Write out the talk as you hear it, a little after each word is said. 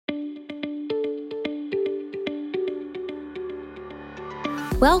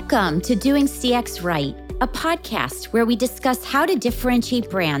Welcome to Doing CX Right, a podcast where we discuss how to differentiate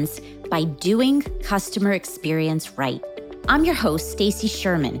brands by doing customer experience right. I'm your host, Stacy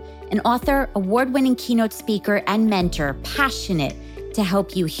Sherman, an author, award-winning keynote speaker, and mentor passionate to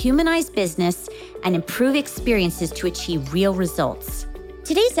help you humanize business and improve experiences to achieve real results.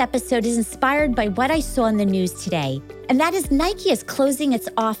 Today's episode is inspired by what I saw in the news today, and that is Nike is closing its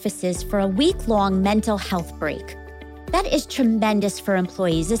offices for a week-long mental health break. That is tremendous for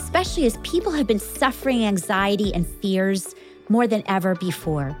employees, especially as people have been suffering anxiety and fears more than ever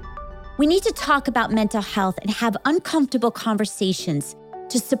before. We need to talk about mental health and have uncomfortable conversations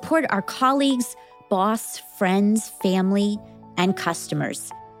to support our colleagues, boss, friends, family, and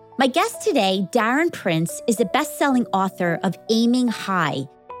customers. My guest today, Darren Prince, is a best-selling author of Aiming High,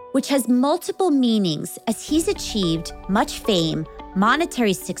 which has multiple meanings as he's achieved much fame,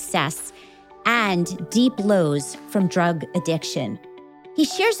 monetary success, and deep lows from drug addiction. He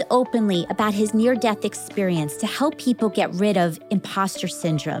shares openly about his near-death experience to help people get rid of imposter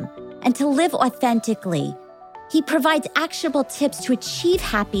syndrome and to live authentically. He provides actionable tips to achieve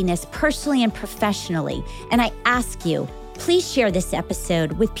happiness personally and professionally. And I ask you, please share this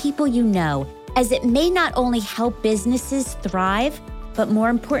episode with people you know, as it may not only help businesses thrive, but more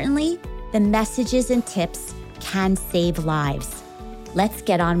importantly, the messages and tips can save lives. Let's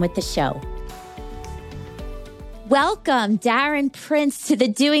get on with the show. Welcome, Darren Prince, to the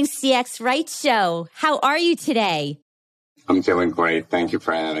Doing CX Right show. How are you today? I'm doing great. Thank you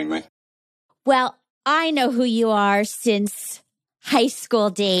for having me. Well, I know who you are since high school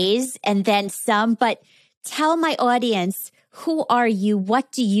days and then some, but tell my audience, who are you?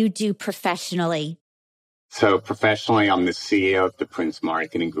 What do you do professionally? So professionally, I'm the CEO of the Prince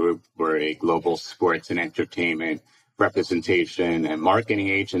Marketing Group. We're a global sports and entertainment representation and marketing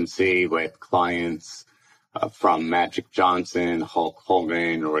agency with clients from Magic Johnson, Hulk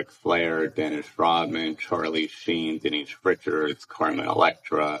Hogan, Ric Flair, Dennis Rodman, Charlie Sheen, Denise Richards, Carmen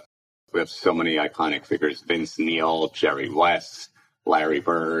Electra. We have so many iconic figures: Vince Neil, Jerry West, Larry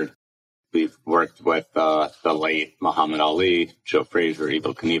Bird. We've worked with the late Muhammad Ali, Joe Frazier,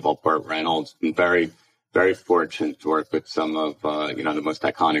 Evel Knievel, Burt Reynolds. Been very, very fortunate to work with some of the most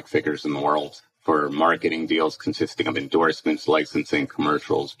iconic figures in the world for marketing deals consisting of endorsements, licensing,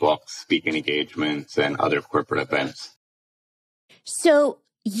 commercials, books, speaking engagements, and other corporate events. So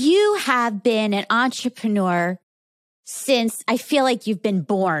you have been an entrepreneur since I feel like you've been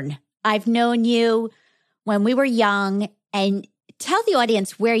born. I've known you when we were young, and tell the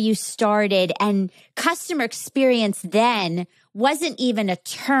audience where you started. And customer experience then wasn't even a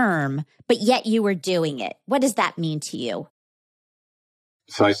term, but yet you were doing it. What does that mean to you?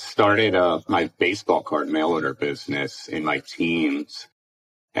 So I started my baseball card mail order business in my teens.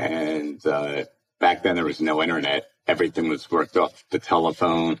 And back then there was no internet. Everything was worked off the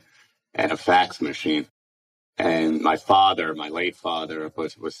telephone and a fax machine. And my father, my late father,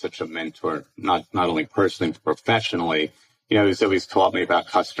 was such a mentor, not only personally, but professionally. He's always taught me about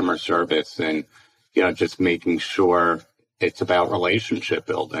customer service and, just making sure it's about relationship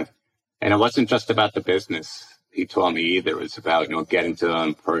building. And it wasn't just about the business. He taught me either. It was about, getting to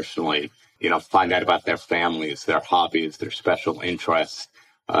them personally, find out about their families, their hobbies, their special interests,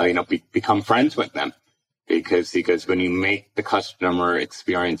 become friends with them. Because when you make the customer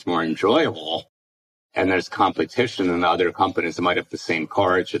experience more enjoyable and there's competition in other companies that might have the same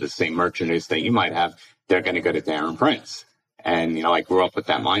cards or the same merchandise that you might have, they're going to go to Darren Prince. And, I grew up with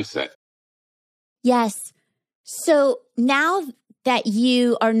that mindset. Yes. So now that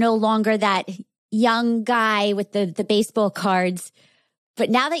you are no longer that young guy with the baseball cards, but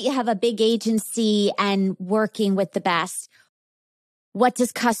now that you have a big agency and working with the best, what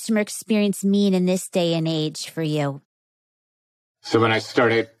does customer experience mean in this day and age for you? So when I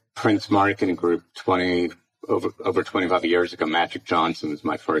started Prince Marketing Group over 25 years ago, Magic Johnson was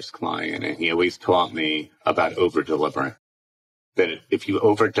my first client, and he always taught me about over-delivering. That if you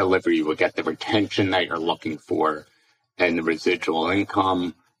over-deliver, you will get the retention that you're looking for and the residual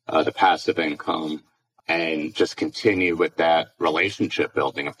income, the passive income, and just continue with that relationship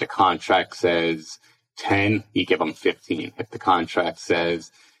building. If the contract says 10, you give them 15. If the contract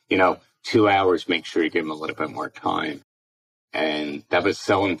says, 2 hours, make sure you give them a little bit more time. And that was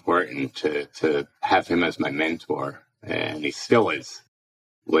so important to have him as my mentor. And he still is,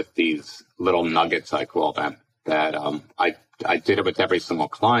 with these little nuggets, I call them, that I did it with every single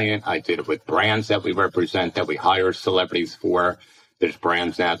client. I did it with brands that we represent, that we hire celebrities for. There's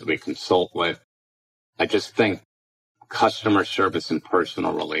brands now that we consult with. I just think customer service and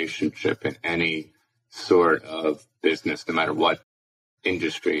personal relationship in any sort of business, no matter what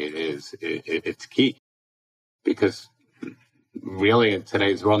industry it is, it's key. Because really in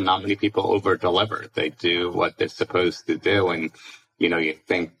today's world, not many people over deliver. They do what they're supposed to do. And, you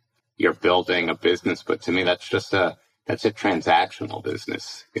think you're building a business, but to me, that's a transactional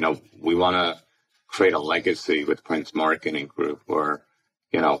business. We want to create a legacy with Prince Marketing Group where,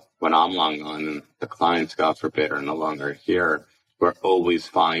 when I'm long gone and the clients, God forbid, are no longer here, we're always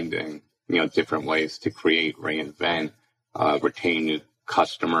finding, different ways to create, reinvent, retain new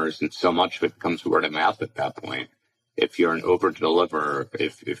customers. And so much of it comes word of mouth at that point. If you're an over deliverer,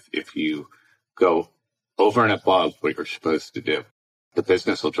 if you go over and above what you're supposed to do, the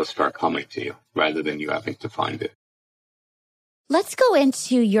business will just start coming to you rather than you having to find it. Let's go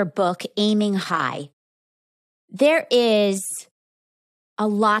into your book, Aiming High. There is a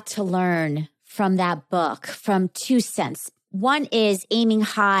lot to learn from that book from two senses. One is aiming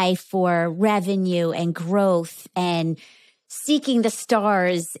high for revenue and growth and seeking the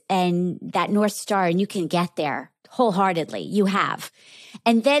stars and that North Star, and you can get there wholeheartedly. You have.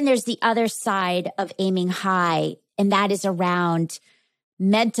 And then there's the other side of aiming high, and that is around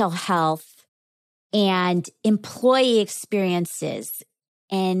mental health and employee experiences.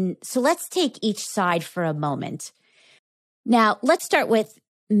 And so let's take each side for a moment. Now, let's start with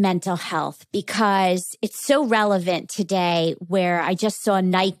mental health because it's so relevant today, where I just saw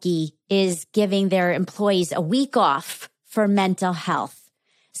Nike is giving their employees a week off for mental health,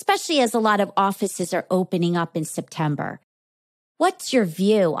 especially as a lot of offices are opening up in September. What's your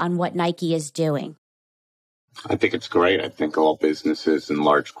view on what Nike is doing? I think it's great. I think all businesses and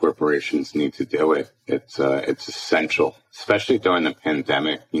large corporations need to do it. It's essential, especially during the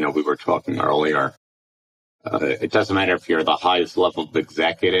pandemic. We were talking earlier. It doesn't matter if you're the highest level of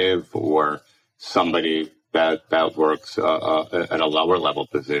executive or somebody that works at a lower level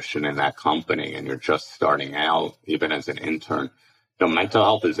position in that company and you're just starting out, even as an intern. Mental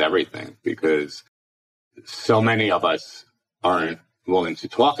health is everything because so many of us aren't willing to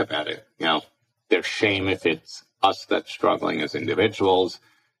talk about it. There's shame if it's us that's struggling as individuals.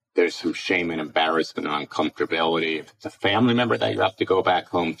 There's some shame and embarrassment and uncomfortability if it's a family member that you have to go back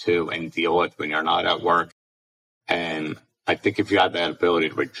home to and deal with when you're not at work. And I think if you have that ability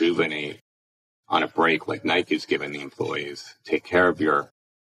to rejuvenate on a break like Nike's giving the employees, take care of your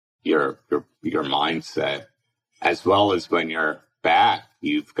mindset, as well as when you're back,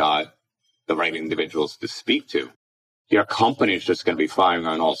 you've got the right individuals to speak to. Your company is just going to be firing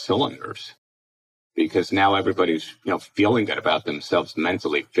on all cylinders because now everybody's, feeling good about themselves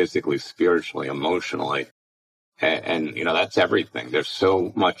mentally, physically, spiritually, emotionally. And that's everything. There's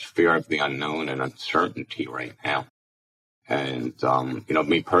so much fear of the unknown and uncertainty right now. And,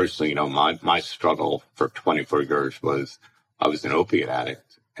 me personally, my struggle for 24 years was I was an opiate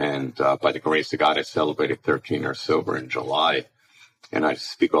addict. And by the grace of God, I celebrated 13 years sober in July. And I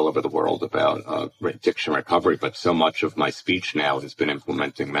speak all over the world about addiction recovery. But so much of my speech now has been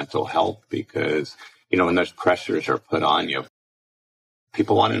implementing mental health because, when those pressures are put on you,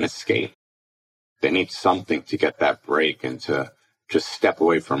 people want an escape. They need something to get that break and to just step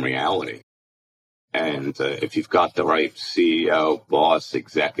away from reality. And if you've got the right CEO, boss,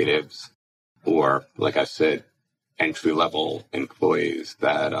 executives, or, like I said, entry-level employees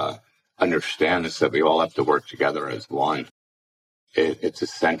that understand this, that we all have to work together as one, it's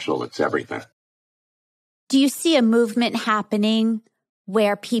essential. It's everything. Do you see a movement happening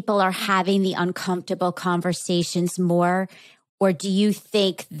where people are having the uncomfortable conversations more? Or do you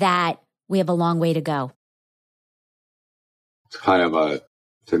think that we have a long way to go? It's kind of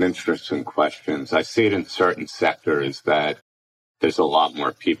it's an interesting question. I see it in certain sectors that there's a lot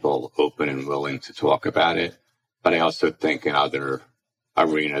more people open and willing to talk about it. But I also think in other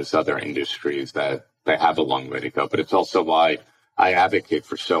arenas, other industries, that they have a long way to go. But it's also why I advocate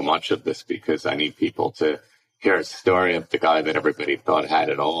for so much of this, because I need people to hear a story of the guy that everybody thought had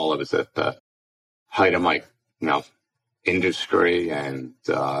it all. I was at the height of my, industry, and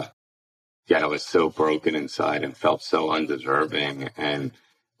I was so broken inside and felt so undeserving, and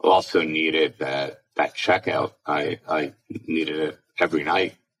also needed that checkout. I needed it every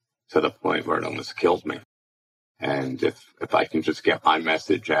night to the point where it almost killed me. And if I can just get my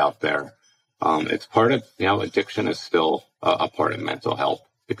message out there, it's part of, addiction is still a part of mental health,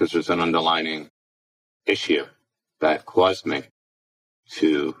 because there's an underlying issue that caused me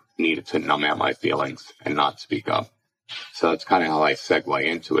to need to numb out my feelings and not speak up. So that's kind of how I segue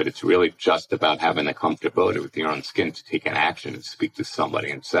into it. It's really just about having the comfortability with your own skin to take an action and speak to somebody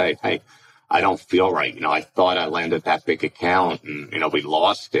and say, hey, I don't feel right. I thought I landed that big account and, we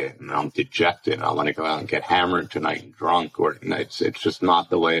lost it and I'm dejected and I want to go out and get hammered tonight and drunk, or it's just not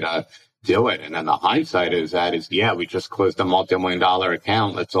the way to do it. And then the hindsight is we just closed a multi-million-dollar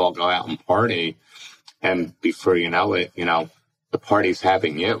account. Let's all go out and party. And before you know it, the party's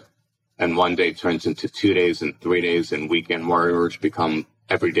having you. And one day turns into 2 days and 3 days, and weekend warriors become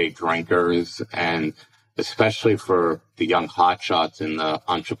everyday drinkers. And especially for the young hotshots in the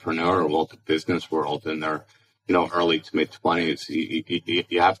entrepreneur world, the business world, in their early to mid 20s,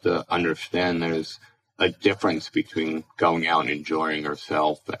 you have to understand there's a difference between going out and enjoying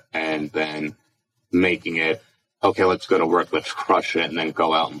yourself and then making it, okay, let's go to work, let's crush it, and then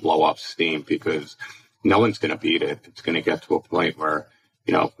go out and blow off steam, because no one's going to beat it. It's going to get to a point where,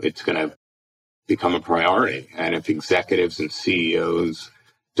 it's going to become a priority. And if executives and CEOs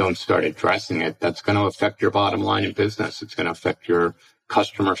don't start addressing it, that's going to affect your bottom line in business. It's going to affect your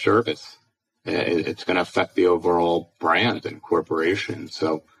customer service. It's going to affect the overall brand and corporation.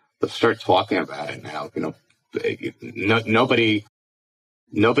 So let's start talking about it now.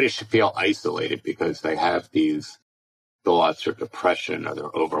 Nobody should feel isolated because they have these thoughts or depression, or they're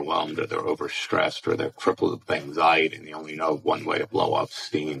overwhelmed, or they're overstressed, or they're crippled with anxiety, and they only know one way to blow off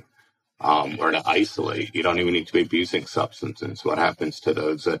steam, or to isolate. You don't even need to be abusing substances. What happens to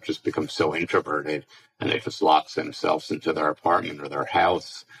those that just become so introverted and they just lock themselves into their apartment or their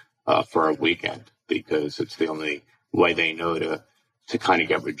house for a weekend because it's the only way they know to kind of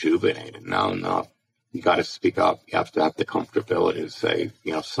get rejuvenated? No. You got to speak up. You have to have the comfortability to say,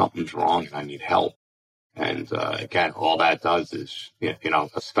 something's wrong and I need help. And again, all that does is,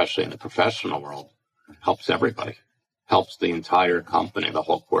 especially in the professional world, helps everybody, helps the entire company, the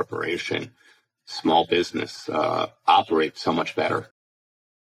whole corporation, small business operate so much better.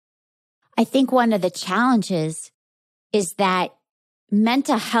 I think one of the challenges is that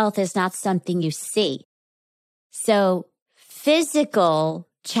mental health is not something you see. So physical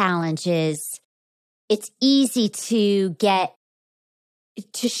challenges, it's easy to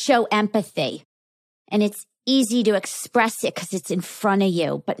show empathy, and it's easy to express it because it's in front of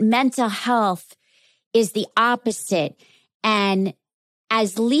you. But mental health is the opposite. And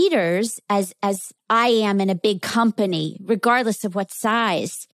as leaders, as I am in a big company, regardless of what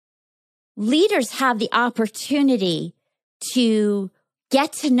size, leaders have the opportunity to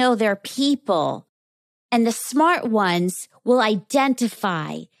get to know their people. And the smart ones will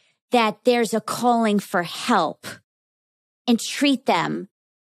identify that there's a calling for help and treat them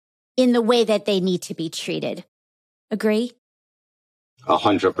in the way that they need to be treated. Agree?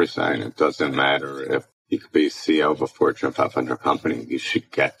 100%. It doesn't matter if you could be CEO of a Fortune 500 company. You should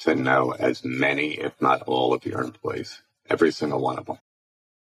get to know as many, if not all, of your employees, every single one of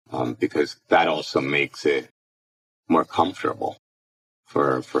them, because that also makes it more comfortable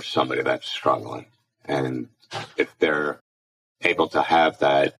for somebody that's struggling. And if they're able to have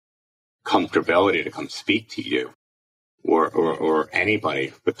that comfortability to come speak to you or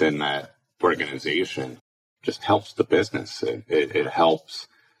anybody within that organization, just helps the business. It helps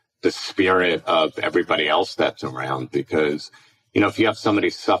the spirit of everybody else that's around, because, if you have somebody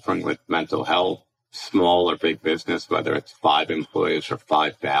suffering with mental health, small or big business, whether it's 5 employees or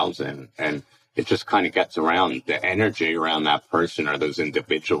 5,000, and it just kind of gets around, the energy around that person or those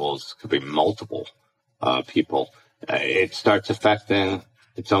individuals could be multiple people. It starts affecting,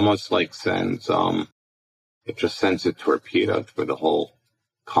 it's almost like it just sends a torpedo for the whole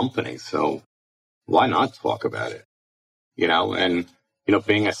company. So why not talk about it? And,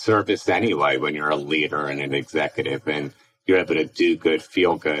 being a service anyway, when you're a leader and an executive and you're able to do good,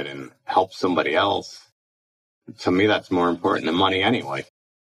 feel good, and help somebody else, to me, that's more important than money anyway.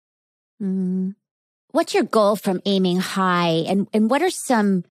 Mm. What's your goal from aiming high? And what are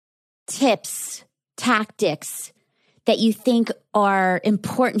some tips, tactics that you think are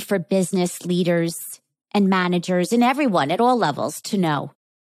important for business leaders and managers and everyone at all levels to know?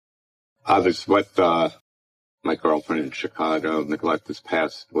 I was with my girlfriend in Chicago, Nicolette, this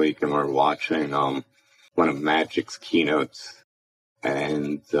past week, and we were watching one of Magic's keynotes.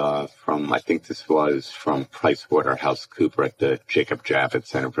 And I think this was from PricewaterhouseCoopers at the Jacob Javits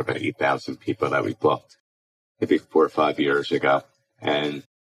Center for about 8,000 people that we booked maybe 4 or 5 years ago. And,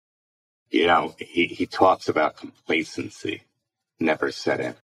 he talks about complacency never set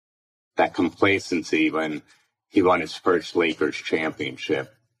in. That complacency when he won his first Lakers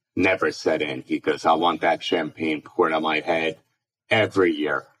championship never set in. He goes, I want that champagne poured on my head every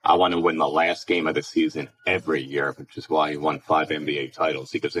year. I want to win the last game of the season every year, which is why he won 5 NBA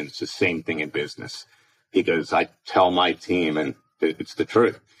titles. He goes, and it's the same thing in business. He goes, I tell my team, and it's the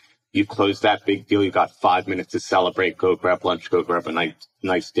truth, you close that big deal, you got 5 minutes to celebrate, go grab lunch, go grab a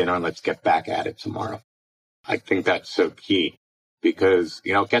nice dinner, and let's get back at it tomorrow. I think that's so key because,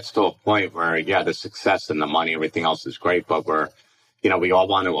 it gets to a point where, the success and the money, everything else is great, but we all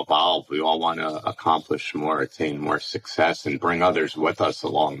want to evolve. We all want to accomplish more, attain more success, and bring others with us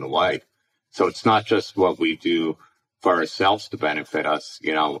along the way. So it's not just what we do for ourselves to benefit us,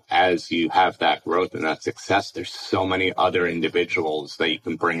 as you have that growth and that success, there's so many other individuals that you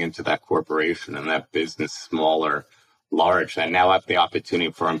can bring into that corporation and that business, small or large, that now have the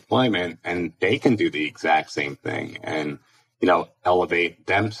opportunity for employment, and they can do the exact same thing and, elevate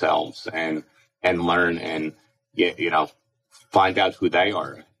themselves and learn and, find out who they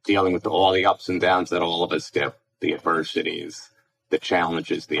are, dealing with all the ups and downs that all of us do, the adversities, the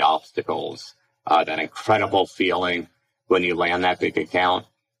challenges, the obstacles, that incredible feeling when you land that big account,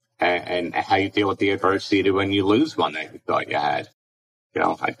 and how you deal with the adversity when you lose one that you thought you had.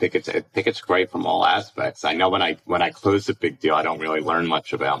 I think it's great from all aspects. I know when I close a big deal, I don't really learn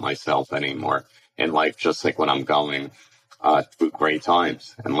much about myself anymore in life, just like when I'm going through great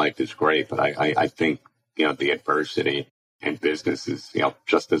times, and life is great. But I think, the adversity in business is,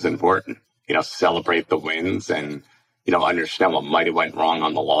 just as important. Celebrate the wins and, understand what might have went wrong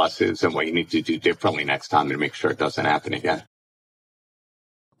on the losses and what you need to do differently next time to make sure it doesn't happen again.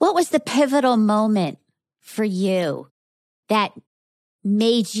 What was the pivotal moment for you that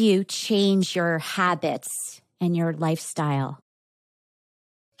made you change your habits and your lifestyle?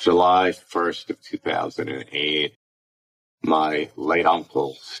 July 1st of 2008, my late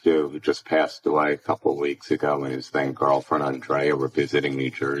uncle, Stu, who just passed away a couple of weeks ago, and his then girlfriend, Andrea, were visiting New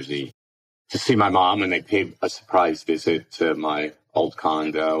Jersey to see my mom, and they paid a surprise visit to my old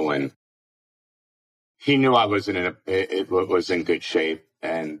condo, and he knew I was was in good shape,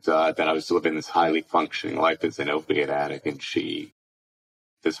 and that I was living this highly functioning life as an opiate addict. And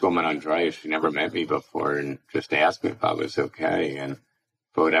this woman, Andrea, she never met me before, and just asked me if I was okay. And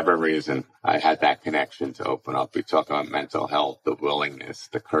for whatever reason, I had that connection to open up. We talk about mental health, the willingness,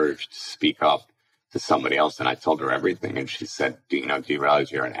 the courage to speak up to somebody else. And I told her everything. And she said, do you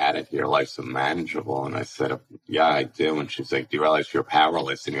realize you're an addict? Your life's unmanageable. And I said, yeah, I do. And she's like, do you realize you're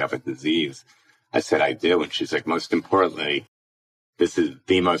powerless and you have a disease? I said, I do. And she's like, most importantly, this is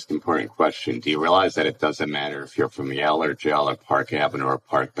the most important question. Do you realize that it doesn't matter if you're from Yale or jail or Park Avenue or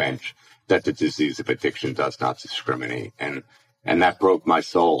Park Bench, that the disease of addiction does not discriminate? And that broke my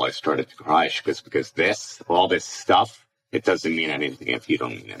soul. I started to cry because all this stuff, it doesn't mean anything if you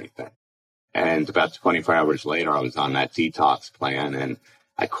don't mean anything. And about 24 hours later, I was on that detox plan, and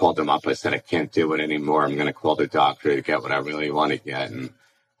I called them up. I said, I can't do it anymore. I'm going to call the doctor to get what I really want to get. And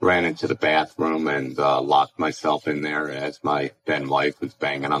ran into the bathroom and locked myself in there as my then wife was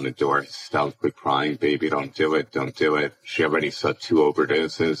banging on the door, hysterically crying, baby, don't do it, don't do it. She already saw 2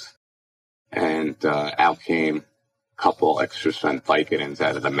 overdoses. And out came a couple extra strength Vicodins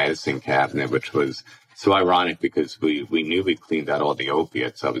out of the medicine cabinet, which was so ironic because we knew we cleaned out all the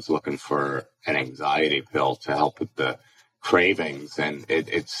opiates. I was looking for an anxiety pill to help with the cravings, and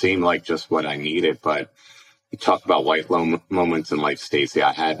it seemed like just what I needed. But you talk about white moments in life, Stacey.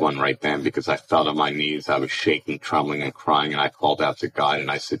 I had one right then because I fell on my knees. I was shaking, trembling, and crying, and I called out to God, and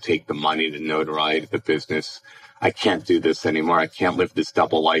I said, take the money, the notoriety, the business. I can't do this anymore. I can't live this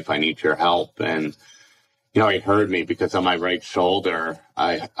double life. I need your help. And he heard me because on my right shoulder,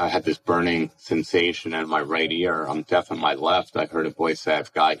 I had this burning sensation in my right ear. I'm deaf in my left. I heard a voice say,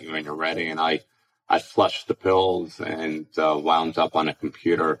 I've got you and you're ready. And I flushed the pills and wound up on a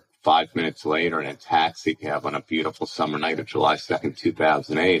computer 5 minutes later in a taxi cab on a beautiful summer night of July 2nd,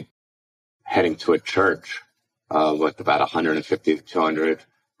 2008, heading to a church with about 150 to 200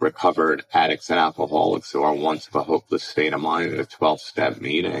 recovered addicts and alcoholics who are once of a hopeless state of mind at a 12-step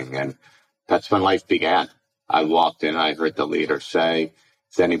meeting. And that's when life began. I walked in, I heard the leader say,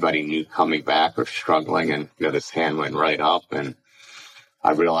 is anybody new coming back or struggling? And this hand went right up. And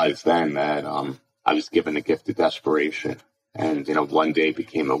I realized then that I was given the gift of desperation. And, one day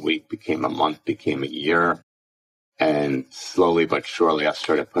became a week, became a month, became a year. And slowly but surely, I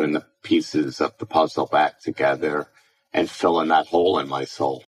started putting the pieces of the puzzle back together and filling that hole in my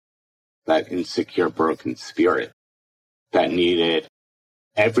soul, that insecure, broken spirit that needed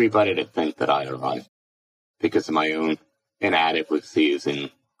everybody to think that I arrived because of my own inadequacies in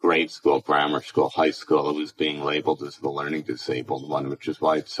grade school, grammar school, high school. It was being labeled as the learning disabled one, which is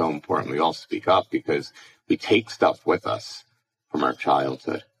why it's so important we all speak up, because we take stuff with us from our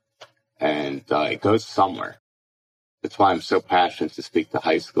childhood and it goes somewhere. That's why I'm so passionate to speak to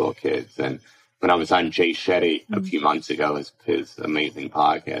high school kids. And when I was on Jay Shetty a few months ago, his amazing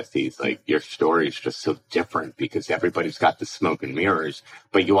podcast, he's like, your story is just so different because everybody's got the smoke and mirrors,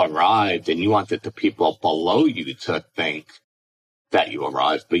 but you arrived and you wanted the people below you to think that you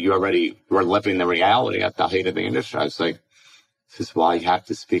arrived, but you already were living the reality at the height of the industry. I was like, this is why you have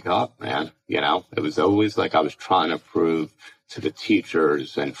to speak up, man. It was always like I was trying to prove to the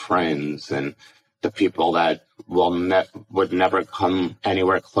teachers and friends and the people that would never come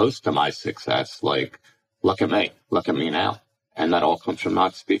anywhere close to my success, like look at me now. And that all comes from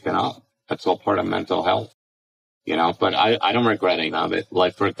not speaking up. That's all part of mental health, but I don't regret any of it.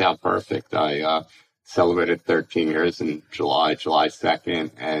 Life worked out perfect. I celebrated 13 years in July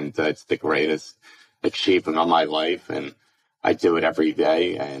 2nd, and it's the greatest achievement of my life. And I do it every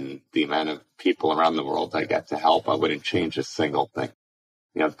day. And the amount of people around the world I get to help, I wouldn't change a single thing.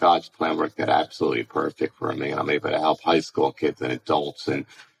 God's plan worked out absolutely perfect for me. And I'm able to help high school kids and adults and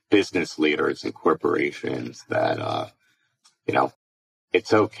business leaders and corporations that,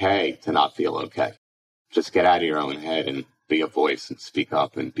 it's okay to not feel okay. Just get out of your own head and be a voice and speak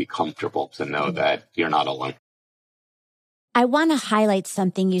up and be comfortable to know that you're not alone. I want to highlight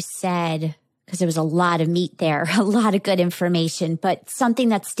something you said because there was a lot of meat there, a lot of good information, but something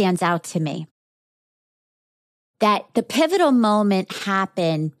that stands out to me. That the pivotal moment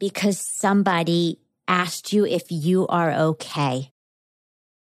happened because somebody asked you if you are okay.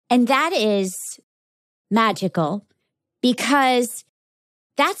 And that is magical because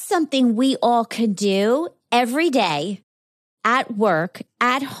that's something we all could do every day at work,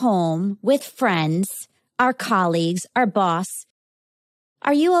 at home, with friends, our colleagues, our boss.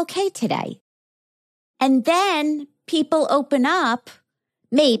 Are you okay today? And then people open up,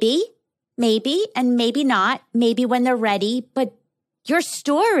 maybe, and maybe not, maybe when they're ready. But your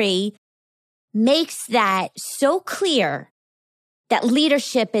story makes that so clear that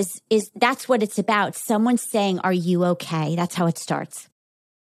leadership is that's what it's about. Someone saying, are you okay? That's how it starts.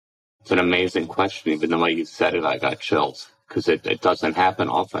 It's an amazing question. Even the way you said it, I got chills because it doesn't happen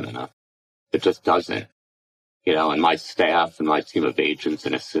often enough. It just doesn't. And my staff and my team of agents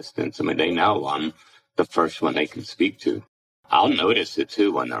and assistants, they know I'm the first one they can speak to. I'll notice it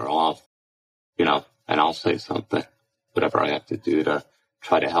too when they're off, and I'll say something, whatever I have to do to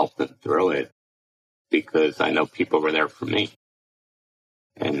try to help them through it because I know people were there for me.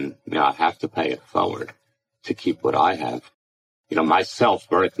 And, I have to pay it forward to keep what I have. My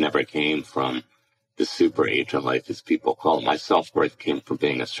self-worth never came from the super agent life, as people call it. My self-worth came from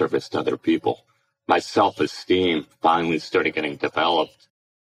being a service to other people. My self-esteem finally started getting developed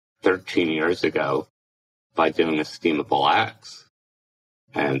 13 years ago by doing esteemable acts.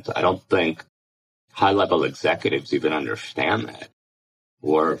 And I don't think high-level executives even understand that.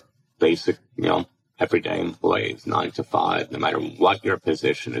 Or basic, everyday employees, 9 to 5, no matter what your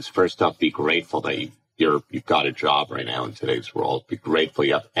position is. First off, be grateful that you've got a job right now in today's world. Be grateful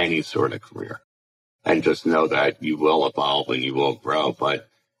you have any sort of career. And just know that you will evolve and you will grow. But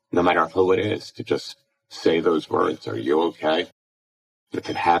no matter who it is, to just say those words, are you okay? If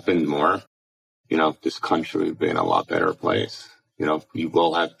it happened more, this country would be in a lot better place. You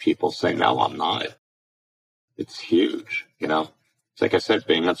will have people say, no, I'm not. It's huge, It's like I said,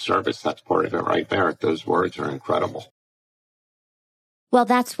 being of service, that's part of it right there. Those words are incredible. Well,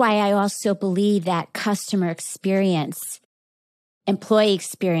 that's why I also believe that customer experience, employee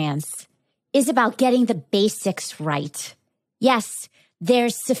experience, is about getting the basics right. Yes,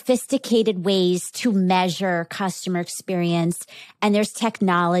 there's sophisticated ways to measure customer experience, and there's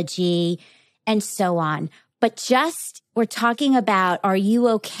technology and so on. But just we're talking about, are you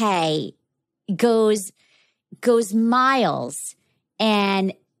okay, goes miles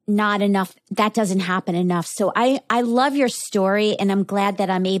and not enough. That doesn't happen enough. So I love your story, and I'm glad that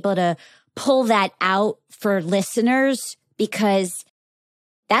I'm able to pull that out for listeners because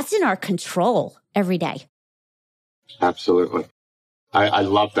that's in our control every day. Absolutely. I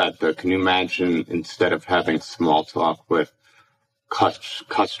love that. Can you imagine instead of having small talk with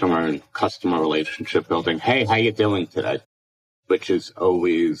customer and customer relationship building, hey, how you doing today? Which is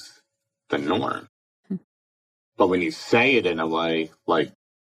always the norm. But when you say it in a way like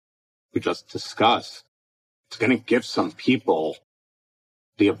we just discussed, it's going to give some people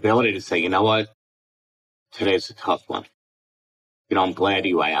the ability to say, you know what? Today's a tough one. I'm glad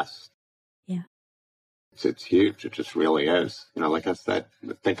you asked. Yeah. It's huge. It just really is. Like I said,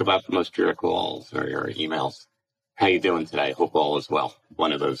 think about most of your calls or your emails. How you doing today? Hope all is well.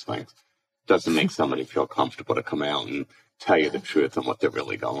 One of those things. Doesn't make somebody feel comfortable to come out and tell you the truth and what they're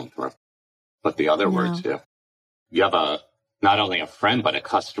really going through. But the other words, yeah. You have not only a friend, but a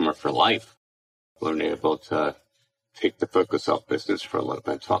customer for life. We're able to take the focus off business for a little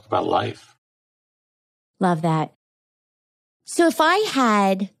bit, talk about life. Love that. So if I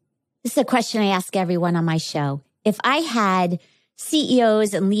had, this is a question I ask everyone on my show. If I had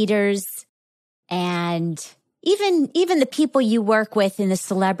CEOs and leaders and even the people you work with in the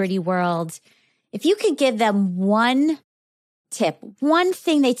celebrity world, if you could give them one tip, one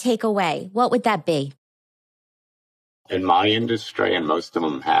thing they take away, what would that be? In my industry, and most of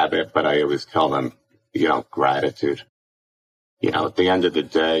them have it, but I always tell them, gratitude. At the end of the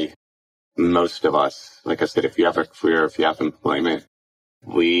day, most of us, like I said, if you have a career, if you have employment,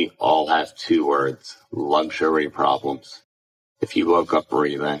 we all have two words: luxury problems. If you woke up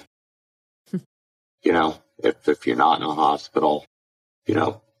breathing, if you're not in a hospital, we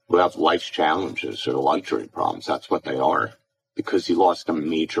have life's challenges or luxury problems. That's what they are. Because you lost a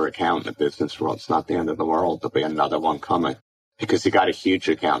major account in the business world, it's not the end of the world. There'll be another one coming. Because you got a huge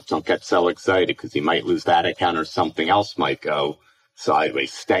account, don't get so excited because you might lose that account or something else might go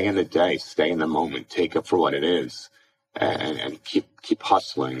sideways. Stay in the day, stay in the moment, take it for what it is, and keep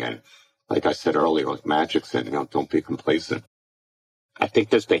hustling. And like I said earlier, like Magic said, don't be complacent. I think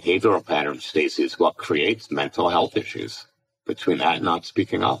this behavioral pattern, Stacey, is what creates mental health issues. Between that and not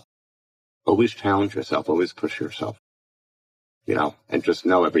speaking up, always challenge yourself, always push yourself, and just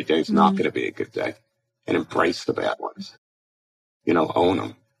know every day is not going to be a good day, and embrace the bad ones, own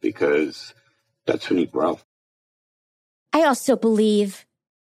them, because that's when you grow. I also believe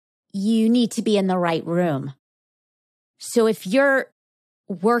you need to be in the right room. So if you're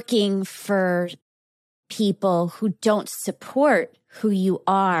working for people who don't support who you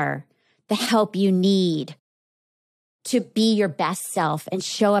are, the help you need to be your best self and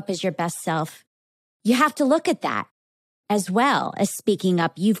show up as your best self, you have to look at that as well as speaking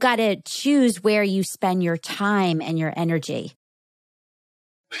up. You've got to choose where you spend your time and your energy.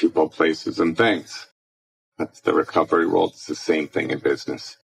 People, places, and things. That's the recovery world. It's the same thing in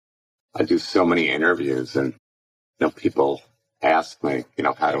business. I do so many interviews and, people ask me,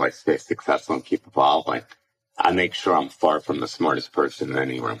 how do I stay successful and keep evolving? I make sure I'm far from the smartest person in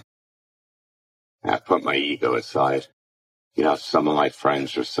any room. I put my ego aside. Some of my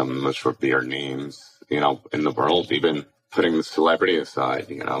friends are some of the most revered names, in the world, even putting the celebrity aside,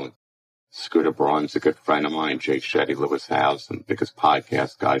 Scooter Braun's a good friend of mine, Jake Shetty, Lewis Howes, and the biggest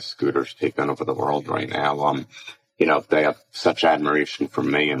podcast guys. Scooter's taken over the world right now. They have such admiration for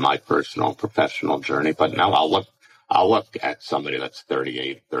me and my personal and professional journey. But now I'll look at somebody that's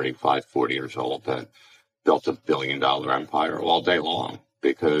 38, 35, 40 years old that built $1 billion empire all day long,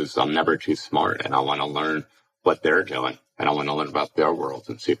 because I'm never too smart and I want to learn what they're doing and I want to learn about their world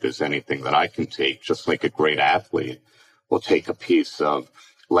and see if there's anything that I can take, just like a great athlete will take a piece of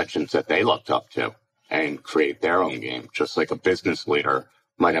legends that they looked up to and create their own game, just like a business leader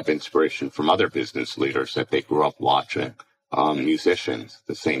might have inspiration from other business leaders that they grew up watching. Musicians,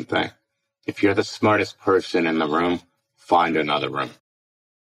 the same thing. If you're the smartest person in the room, find another room.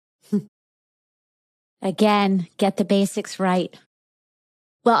 Again, get the basics right.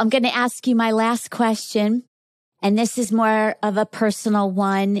 Well, I'm going to ask you my last question, and this is more of a personal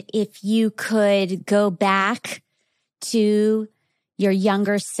one. If you could go back to your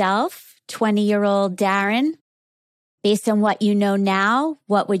younger self, 20-year-old Darren, based on what you know now,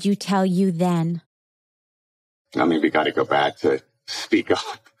 what would you tell you then? We got to go back to speak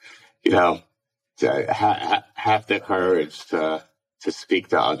up, to have the courage to speak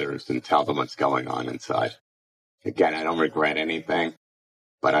to others and tell them what's going on inside. Again, I don't regret anything,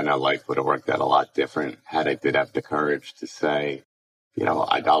 but I know life would have worked out a lot different had I did have the courage to say,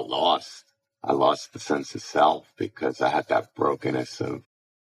 I got lost. I lost the sense of self because I had that brokenness of,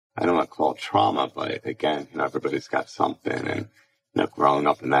 I don't want to call it trauma, but again, everybody's got something. And, growing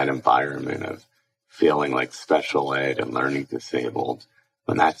up in that environment of feeling like special ed and learning disabled,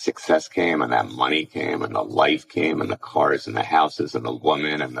 when that success came and that money came and the life came and the cars and the houses and the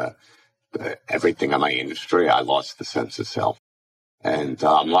woman and the everything in my industry, I lost the sense of self. And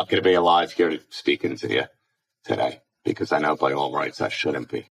I'm lucky to be alive here speaking to you today, because I know by all rights I shouldn't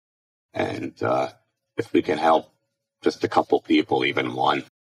be. And if we can help just a couple people, even one,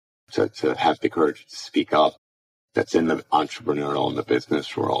 to have the courage to speak up that's in the entrepreneurial and the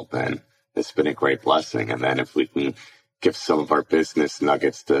business world, then it's been a great blessing. And then if we can give some of our business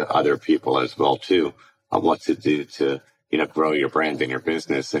nuggets to other people as well, too, on what to do to, grow your brand and your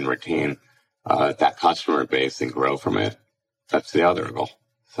business and retain that customer base and grow from it, that's the other goal.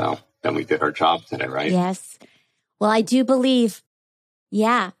 So then we did our job today, right? Yes. Well, I do believe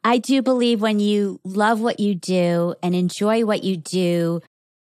when you love what you do and enjoy what you do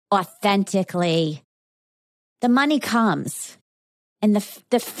authentically, the money comes and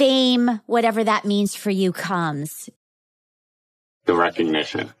the fame, whatever that means for you, comes. The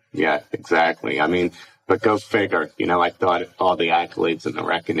recognition. Yeah, exactly. But go figure. I thought all the accolades and the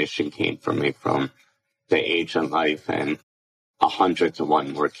recognition came from me from the age in life, and 100 to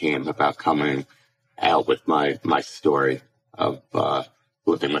 1 more came about coming out with my story of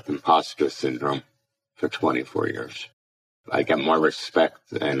living with imposter syndrome for 24 years. I get more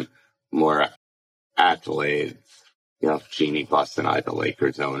respect and more accolades. Jeannie Buss and I, the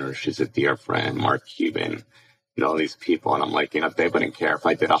Lakers owner, she's a dear friend. Mark Cuban, all these people. And I'm like, they wouldn't care if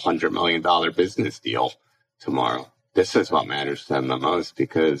I did $100 million business deal tomorrow. This is what matters to them the most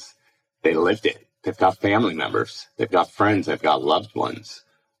because they lived it. They've got family members. They've got friends. They've got loved ones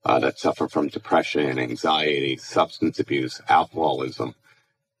that suffer from depression, anxiety, substance abuse, alcoholism.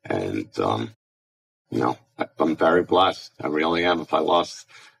 And, I'm very blessed. I really am. If I lost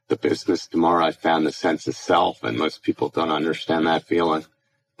the business tomorrow, I found the sense of self. And most people don't understand that feeling,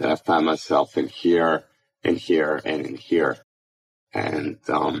 that I found myself in here and here and in here. And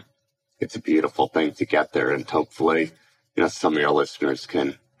it's a beautiful thing to get there. And hopefully, some of your listeners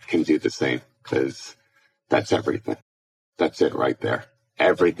can do the same, because that's everything. That's it right there.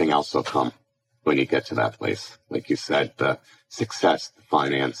 Everything else will come when you get to that place. Like you said, the success, the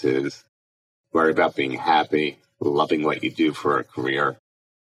finances, worry about being happy, loving what you do for a career,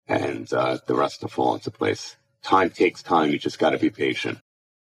 and the rest will fall into place. Time takes time. You just got to be patient.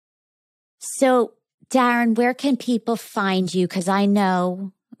 So, Darren, where can people find you? Because I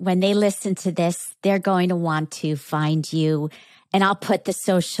know when they listen to this, they're going to want to find you. And I'll put the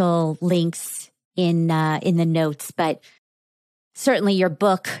social links in the notes, but certainly your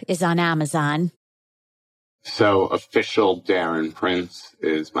book is on Amazon. So official Darren Prince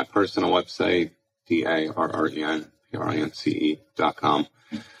is my personal website, DARRENPRINCE.com.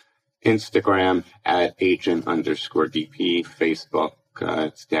 Instagram @agent_DP. Facebook,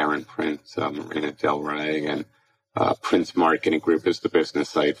 it's Darren Prince, Marina Del Rey, and Prince Marketing Group is the business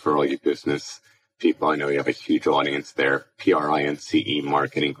site for all you business people. I know you have a huge audience there, PRINCE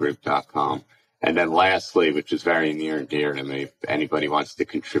marketinggroup.com. And then lastly, which is very near and dear to me, if anybody wants to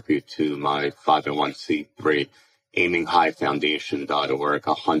contribute to my 501c3, aiminghighfoundation.org,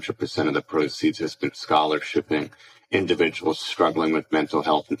 100% of the proceeds has been scholarshiping individuals struggling with mental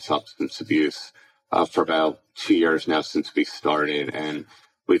health and substance abuse for about 2 years now since we started. And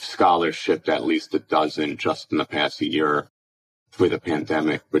we've scholarshiped at least a dozen just in the past year through the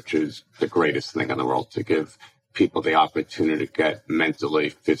pandemic, which is the greatest thing in the world, to give people the opportunity to get mentally,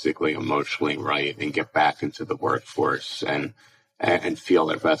 physically, emotionally right and get back into the workforce and feel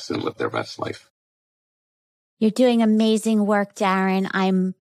their best and live their best life. You're doing amazing work, Darren.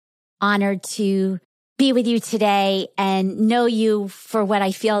 I'm honored to be with you today and know you for what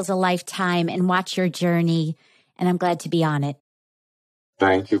I feel is a lifetime and watch your journey. And I'm glad to be on it.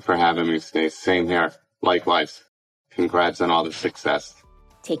 Thank you for having me, Stace. Same here. Likewise. Congrats on all the success.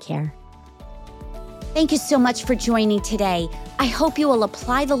 Take care. Thank you so much for joining today. I hope you will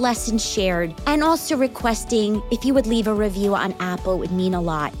apply the lessons shared, and also requesting if you would leave a review on Apple would mean a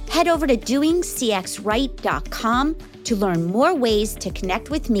lot. Head over to doingcxright.com to learn more ways to connect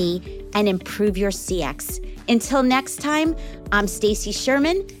with me and improve your CX. Until next time, I'm Stacy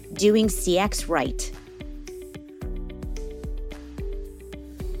Sherman, Doing CX Right.